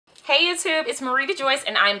Hey YouTube, it's Marita Joyce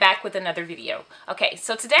and I'm back with another video. Okay,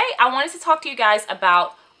 so today I wanted to talk to you guys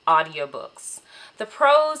about audiobooks. The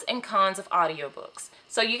pros and cons of audiobooks.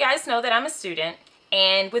 So you guys know that I'm a student,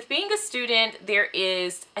 and with being a student, there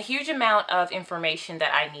is a huge amount of information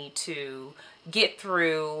that I need to get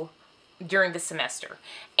through during the semester.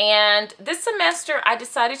 And this semester I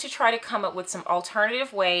decided to try to come up with some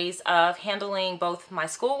alternative ways of handling both my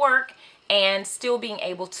schoolwork and still being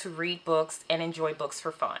able to read books and enjoy books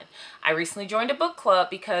for fun. I recently joined a book club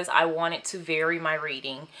because I wanted to vary my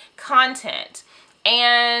reading content.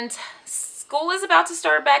 And school is about to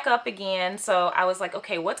start back up again, so I was like,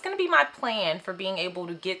 okay, what's going to be my plan for being able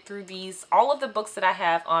to get through all of the books that I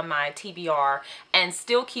have on my TBR and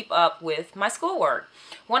still keep up with my schoolwork?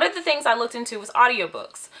 One of the things I looked into was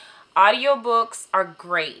audiobooks. Audiobooks are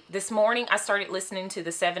great. This morning I started listening to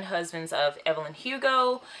The 7 Husbands of Evelyn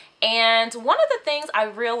Hugo, and one of the things I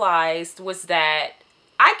realized was that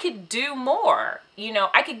I could do more. You know,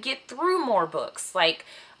 I could get through more books. Like,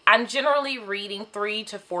 I'm generally reading 3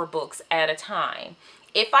 to 4 books at a time.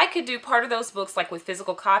 If I could do part of those books like with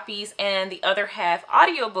physical copies and the other half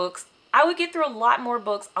audiobooks, I would get through a lot more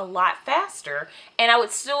books a lot faster, and I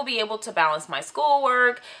would still be able to balance my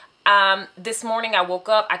schoolwork. This morning I woke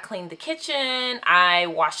up, I cleaned the kitchen, I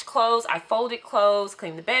washed clothes, I folded clothes,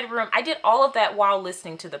 cleaned the bedroom. I did all of that while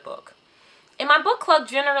listening to the book. In my book club,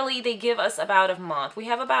 generally they give us about a month. We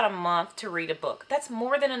have about a month to read a book. That's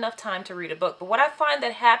more than enough time to read a book. But what I find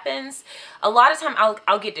that happens, a lot of time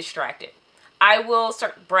I'll get distracted. I will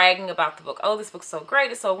start bragging about the book. Oh, this book's so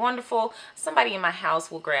great, it's so wonderful. Somebody in my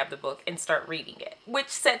house will grab the book and start reading it, which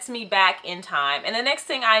sets me back in time. And the next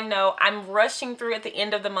thing I know, I'm rushing through at the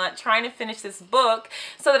end of the month trying to finish this book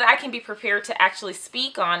so that I can be prepared to actually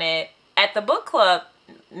speak on it at the book club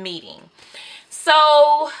meeting.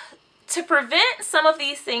 So to prevent some of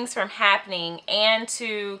these things from happening and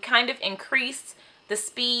to kind of increase the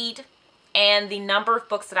speed and the number of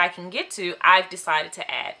books that I can get to, I've decided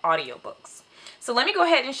to add audiobooks. So let me go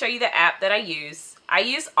ahead and show you the app that I use. I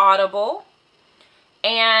use Audible,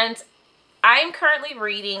 and I'm currently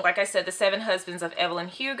reading, like I said, The 7 Husbands of Evelyn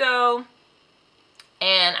Hugo,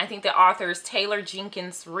 and I think the author is Taylor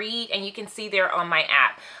Jenkins Reid, and you can see there on my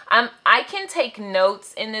app. I can take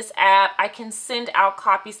notes in this app. I can send out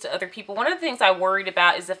copies to other people. One of the things I worried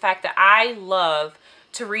about is the fact that I love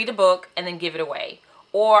to read a book and then give it away,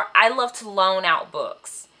 or I love to loan out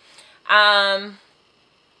books.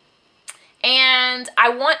 And I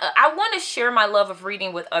want to share my love of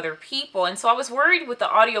reading with other people, and so I was worried with the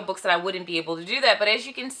audiobooks that I wouldn't be able to do that. But as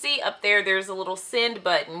you can see up there, there's a little send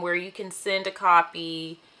button where you can send a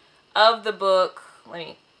copy of the book.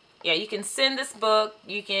 You can send this book,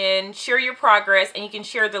 you can share your progress, and you can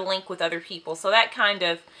share the link with other people. So that kind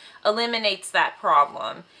of eliminates that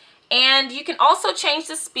problem. And you can also change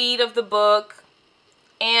the speed of the book.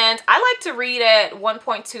 And I like to read at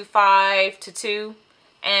 1.25 to 2.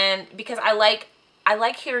 And because I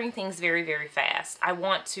like hearing things very, very fast. I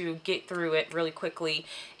want to get through it really quickly.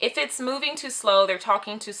 If it's moving too slow, they're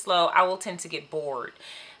talking too slow, I will tend to get bored.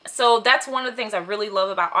 So that's one of the things I really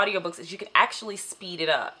love about audiobooks, is you can actually speed it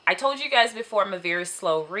up. I told you guys before, I'm a very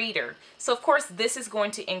slow reader. So of course this is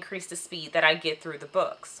going to increase the speed that I get through the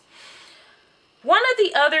books. One of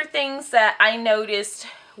the other things that I noticed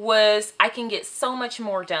was I can get so much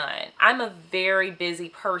more done. I'm a very busy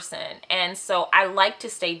person, and so I like to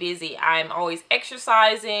stay busy. I'm always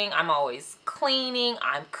exercising, I'm always cleaning,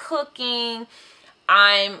 I'm cooking,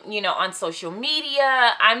 I'm, on social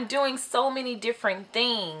media, I'm doing so many different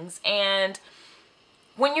things. And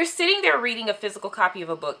when you're sitting there reading a physical copy of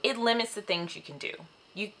a book, it limits the things you can do.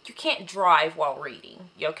 You can't drive while reading,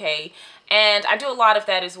 okay? And I do a lot of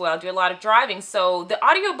that as well. I do a lot of driving. So the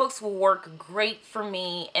audiobooks will work great for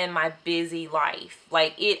me in my busy life.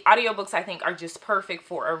 Audiobooks, I think, are just perfect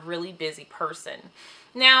for a really busy person.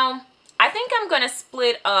 Now, I think I'm going to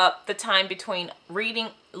split up the time between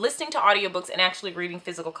listening to audiobooks and actually reading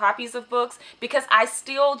physical copies of books, because I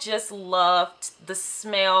still just love the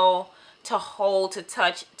smell, to hold, to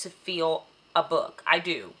touch, to feel a book. I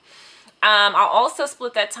do. I'll also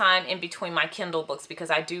split that time in between my Kindle books,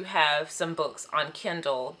 because I do have some books on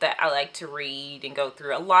Kindle that I like to read and go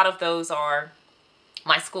through. A lot of those are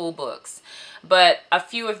my school books, but a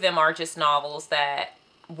few of them are just novels that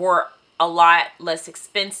were a lot less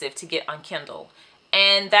expensive to get on Kindle.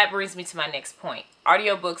 And that brings me to my next point.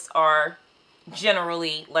 Audiobooks are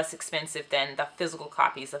generally less expensive than the physical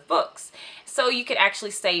copies of books. So you could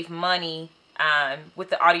actually save money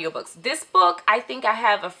with the audiobooks. This book, I think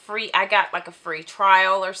I got like a free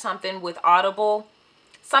trial or something with Audible.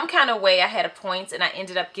 Some kind of way I had points and I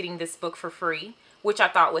ended up getting this book for free, which I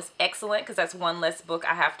thought was excellent because that's one less book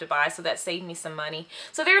I have to buy, so that saved me some money.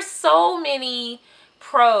 So there's so many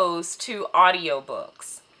pros to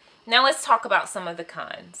audiobooks. Now let's talk about some of the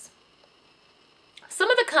cons. Some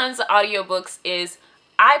of the cons of audiobooks is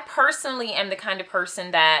I personally am the kind of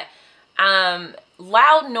person that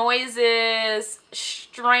loud noises,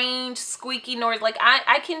 strange squeaky noise, like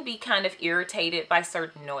I can be kind of irritated by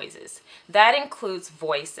certain noises. That includes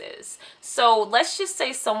voices. So let's just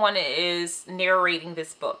say someone is narrating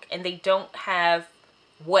this book and they don't have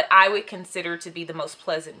what I would consider to be the most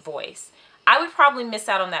pleasant voice. I would probably miss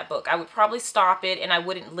out on that book. I would probably stop it and I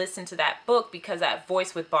wouldn't listen to that book because that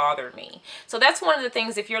voice would bother me. So that's one of the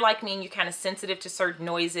things, if you're like me and you're kind of sensitive to certain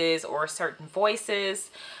noises or certain voices,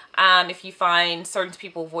 if you find certain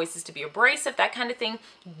people's voices to be abrasive, that kind of thing,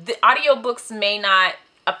 the audiobooks may not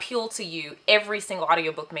appeal to you. Every single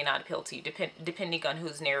audiobook may not appeal to you, depending on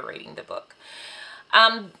who's narrating the book.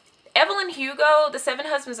 Evelyn Hugo, The Seven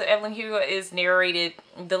Husbands of Evelyn Hugo is narrated.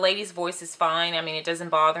 The lady's voice is fine. I mean, it doesn't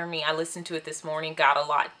bother me. I listened to it this morning, got a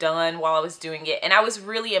lot done while I was doing it. And I was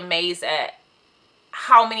really amazed at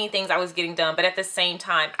how many things I was getting done. But at the same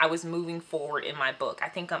time, I was moving forward in my book. I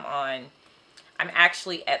think I'm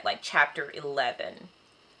actually at like chapter 11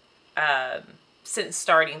 since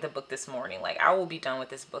starting the book this morning. Like, I will be done with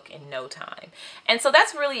this book in no time. And so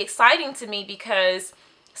that's really exciting to me because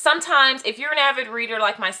sometimes, if you're an avid reader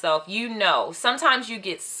like myself, you know, sometimes you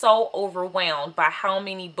get so overwhelmed by how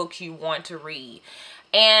many books you want to read.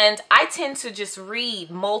 And I tend to just read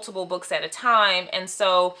multiple books at a time. And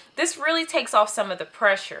so this really takes off some of the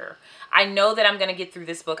pressure. I know that I'm going to get through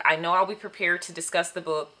this book. I know I'll be prepared to discuss the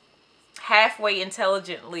book halfway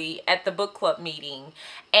intelligently at the book club meeting,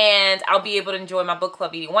 and I'll be able to enjoy my book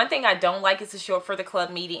club meeting. One thing I don't like is to show up for the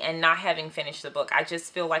club meeting and not having finished the book. I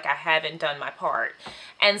just feel like I haven't done my part,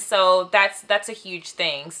 and so that's a huge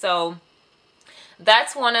thing. So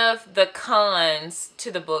that's one of the cons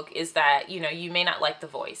to the book, is that, you know, you may not like the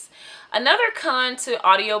voice. Another con to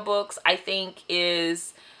audiobooks, I think,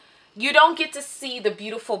 is you don't get to see the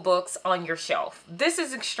beautiful books on your shelf. This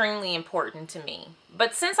is extremely important to me.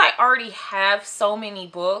 But since I already have so many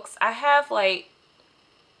books, I have like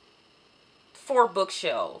 4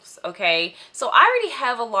 bookshelves, okay? So I already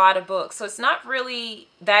have a lot of books. So it's not really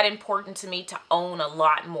that important to me to own a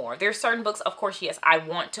lot more. There's certain books, of course, yes, I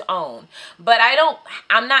want to own. But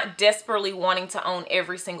I'm not desperately wanting to own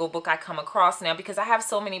every single book I come across now, because I have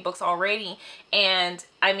so many books already. And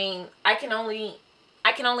I mean, I can only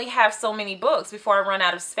have so many books before I run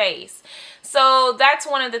out of space. So that's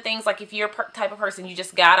one of the things, like if you're a type of person you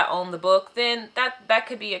just gotta own the book, then that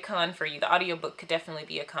could be a con for you. The audiobook could definitely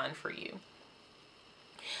be a con for you.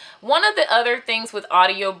 One of the other things with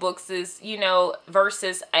audiobooks is, you know,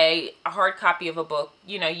 versus a hard copy of a book,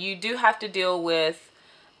 you know, you do have to deal with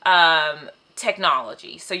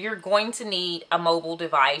technology. So you're going to need a mobile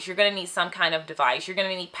device. You're going to need some kind of device. You're going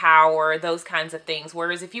to need power, those kinds of things.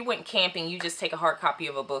 Whereas if you went camping, you just take a hard copy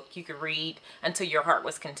of a book. You could read until your heart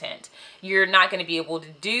was content. You're not going to be able to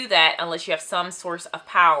do that unless you have some source of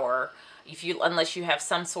power. Unless you have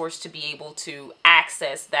some source to be able to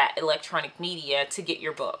access that electronic media to get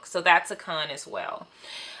your book. So that's a con as well.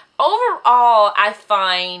 Overall, I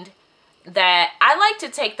find that I like to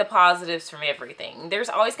take the positives from everything. There's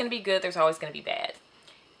always going to be good, there's always going to be bad.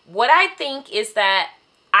 What I think is that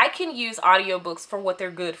I can use audiobooks for what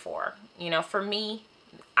they're good for. You know, for me,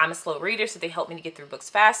 I'm a slow reader, so they help me to get through books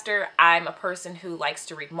faster. I'm a person who likes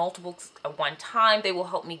to read multiple books at one time. They will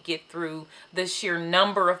help me get through the sheer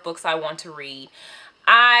number of books I want to read.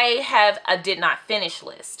 I have a did not finish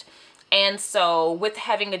list. And so with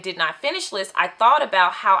having a did not finish list, I thought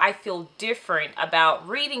about how I feel different about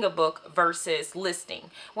reading a book versus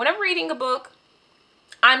listening. When I'm reading a book,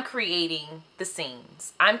 I'm creating the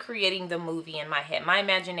scenes. I'm creating the movie in my head. My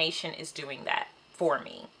imagination is doing that for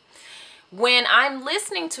me. When I'm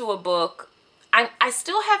listening to a book, I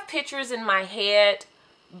still have pictures in my head,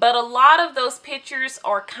 but a lot of those pictures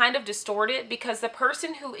are kind of distorted because the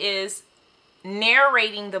person who is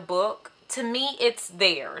narrating the book, to me, it's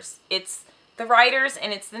theirs. It's the writers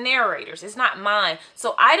and it's the narrators. It's not mine.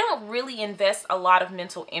 So I don't really invest a lot of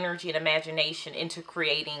mental energy and imagination into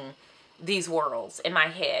creating these worlds in my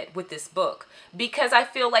head with this book, because I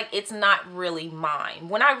feel like it's not really mine.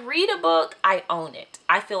 When I read a book, I own it.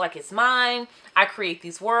 I feel like it's mine. I create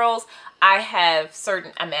these worlds. I have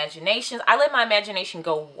certain imaginations. I let my imagination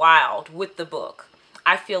go wild with the book.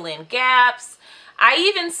 I fill in gaps. I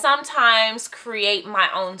even sometimes create my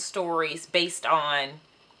own stories based on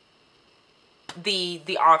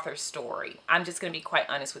the author's story. I'm just going to be quite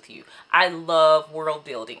honest with you. I love world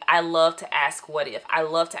building. I love to ask what if. I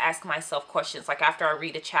love to ask myself questions. Like after I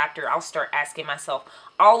read a chapter, I'll start asking myself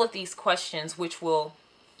all of these questions, which will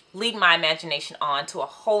lead my imagination on to a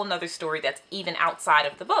whole nother story that's even outside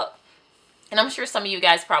of the book. And I'm sure some of you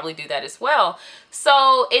guys probably do that as well.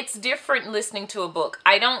 So it's different listening to a book.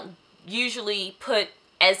 I don't usually put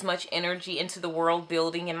as much energy into the world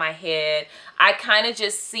building in my head. I kind of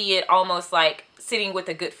just see it almost like sitting with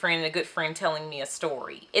a good friend and a good friend telling me a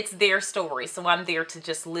story. It's their story, so I'm there to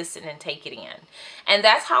just listen and take it in. And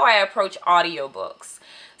that's how I approach audiobooks.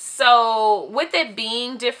 So with it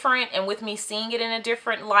being different and with me seeing it in a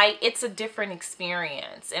different light, it's a different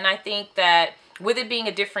experience. And I think that with it being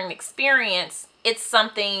a different experience, it's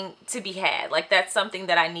something to be had. Like that's something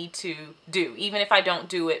that I need to do. Even if I don't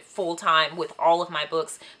do it full time with all of my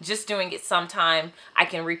books, just doing it sometime, I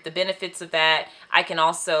can reap the benefits of that. I can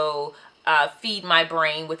also feed my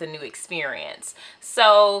brain with a new experience.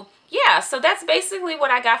 So yeah, so that's basically what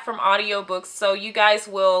I got from audiobooks. So you guys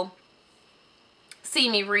will see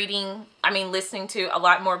me listening to a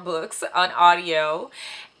lot more books on audio.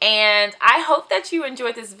 And I hope that you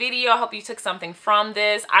enjoyed this video. I hope you took something from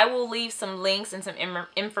this. I will leave some links and some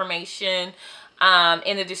information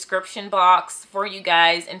in the description box for you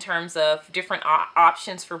guys in terms of different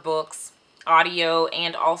options for books, audio,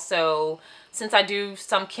 and also since I do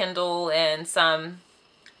some Kindle and some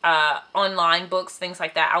online books, things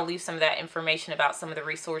like that, I'll leave some of that information about some of the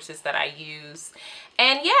resources that I use.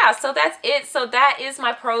 And yeah, so that's it. So that is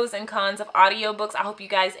my pros and cons of audiobooks. I hope you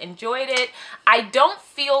guys enjoyed it. I don't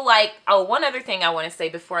feel like, oh, one other thing I want to say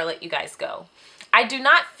before I let you guys go. I do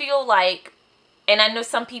not feel like, and I know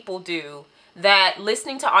some people do, that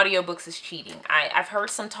listening to audiobooks is cheating. I've heard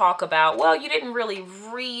some talk about, well, you didn't really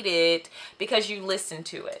read it because you listened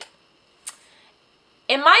to it.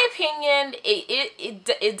 In my opinion,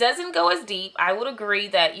 it doesn't go as deep. I would agree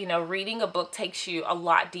that, you know, reading a book takes you a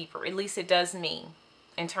lot deeper. At least it does me,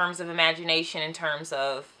 in terms of imagination, in terms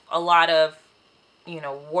of a lot of, you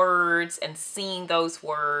know, words and seeing those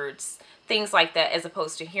words, things like that, as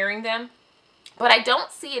opposed to hearing them. But I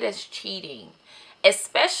don't see it as cheating,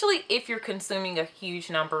 especially if you're consuming a huge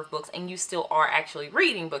number of books and you still are actually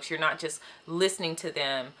reading books. You're not just listening to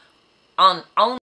them on